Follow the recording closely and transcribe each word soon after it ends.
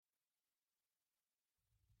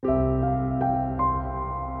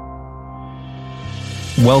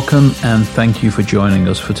Welcome and thank you for joining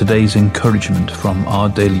us for today's encouragement from Our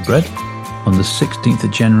Daily Bread on the 16th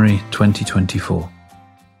of January 2024.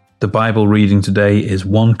 The Bible reading today is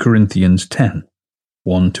 1 Corinthians 10,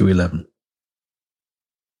 1-11.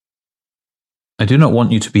 I do not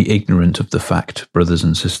want you to be ignorant of the fact, brothers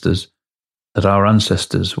and sisters, that our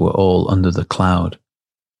ancestors were all under the cloud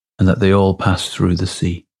and that they all passed through the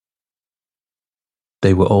sea.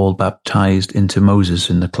 They were all baptized into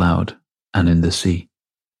Moses in the cloud and in the sea.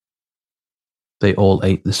 They all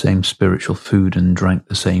ate the same spiritual food and drank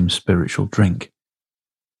the same spiritual drink,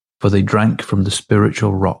 for they drank from the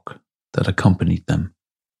spiritual rock that accompanied them,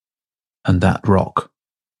 and that rock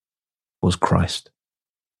was Christ.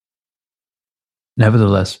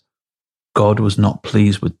 Nevertheless, God was not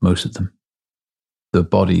pleased with most of them. Their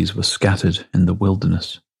bodies were scattered in the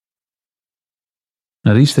wilderness.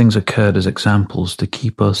 Now these things occurred as examples to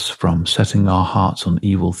keep us from setting our hearts on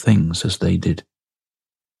evil things as they did.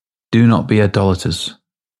 Do not be idolaters,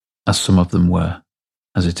 as some of them were,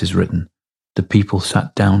 as it is written, the people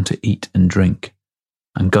sat down to eat and drink,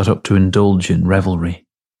 and got up to indulge in revelry.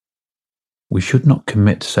 We should not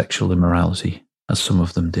commit sexual immorality, as some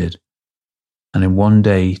of them did, and in one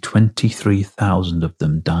day 23,000 of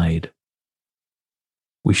them died.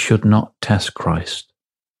 We should not test Christ,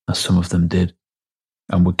 as some of them did,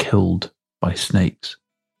 and were killed by snakes.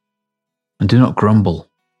 And do not grumble,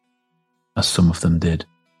 as some of them did,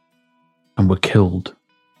 and were killed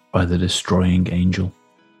by the destroying angel.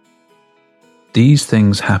 These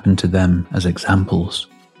things happened to them as examples,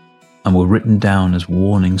 and were written down as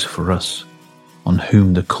warnings for us, on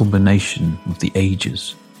whom the culmination of the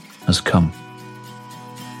ages has come.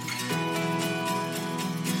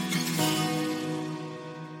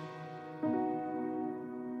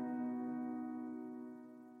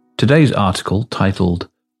 Today's article, titled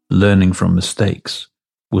Learning from Mistakes,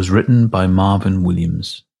 was written by Marvin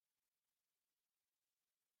Williams.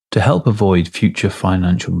 To help avoid future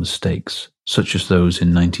financial mistakes, such as those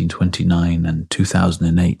in 1929 and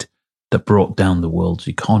 2008 that brought down the world's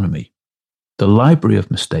economy, the Library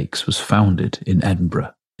of Mistakes was founded in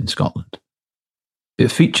Edinburgh, in Scotland.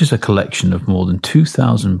 It features a collection of more than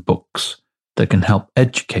 2,000 books that can help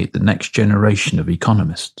educate the next generation of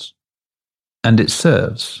economists. And it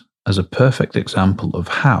serves as a perfect example of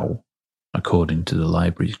how, according to the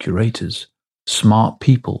library's curators, smart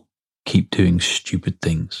people keep doing stupid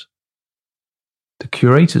things. The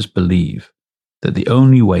curators believe that the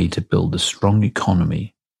only way to build a strong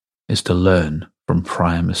economy is to learn from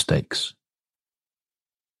prior mistakes.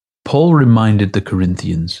 Paul reminded the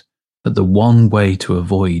Corinthians that the one way to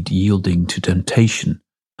avoid yielding to temptation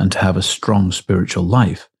and to have a strong spiritual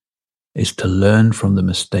life is to learn from the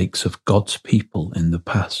mistakes of God's people in the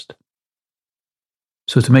past.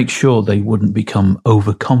 So to make sure they wouldn't become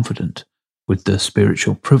overconfident with their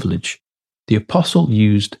spiritual privilege, the apostle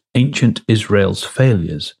used ancient Israel's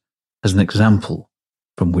failures as an example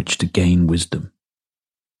from which to gain wisdom.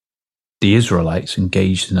 The Israelites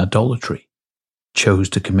engaged in idolatry, chose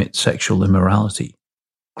to commit sexual immorality,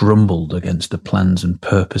 grumbled against the plans and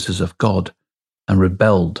purposes of God, and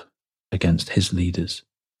rebelled against his leaders.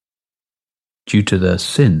 Due to their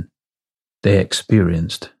sin, they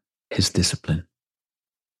experienced his discipline.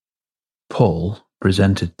 Paul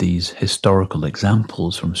presented these historical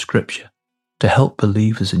examples from Scripture to help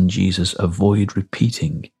believers in Jesus avoid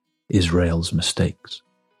repeating Israel's mistakes.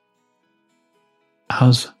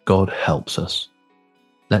 As God helps us,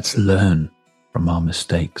 let's learn from our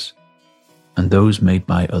mistakes and those made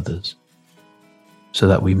by others, so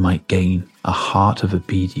that we might gain a heart of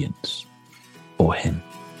obedience for Him.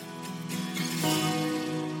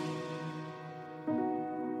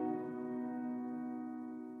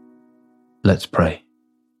 Let's pray.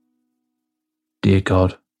 Dear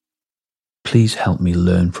God, please help me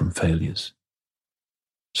learn from failures,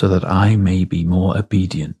 so that I may be more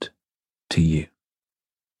obedient to you.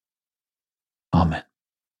 Amen.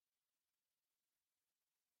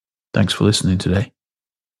 Thanks for listening today.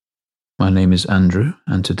 My name is Andrew,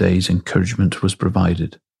 and today's encouragement was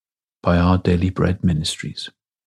provided by Our Daily Bread Ministries.